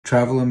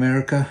Travel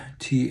America,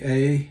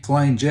 TA.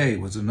 Flying J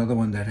was another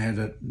one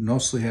that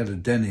mostly had a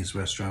Denny's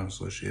restaurant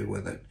associated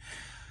with it.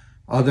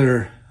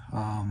 Other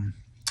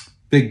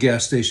big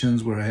gas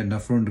stations where I had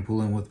enough room to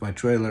pull in with my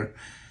trailer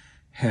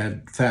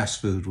had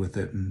fast food with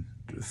it. And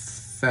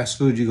fast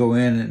food, you go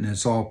in and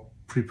it's all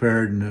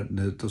prepared,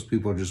 and those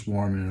people are just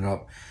warming it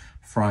up,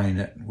 frying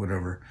it,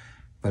 whatever.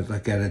 But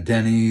like at a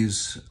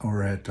Denny's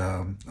or at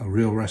a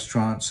real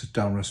restaurant,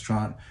 sit-down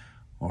restaurant,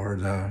 or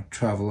the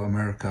Travel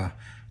America,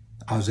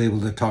 I was able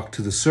to talk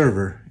to the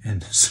server,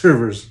 and the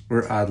servers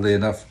were, oddly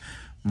enough,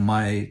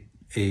 my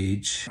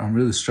age. I'm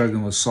really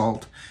struggling with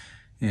salt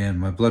and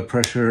my blood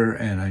pressure,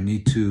 and I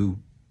need to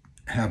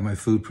have my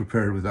food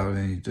prepared without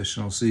any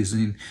additional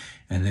seasoning.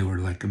 And they were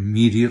like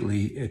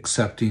immediately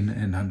accepting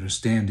and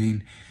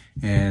understanding,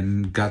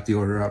 and got the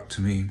order out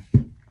to me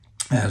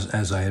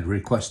as I had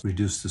requested,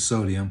 reduce the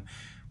sodium,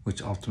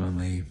 which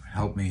ultimately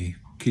helped me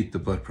keep the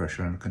blood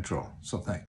pressure under control. So thanks.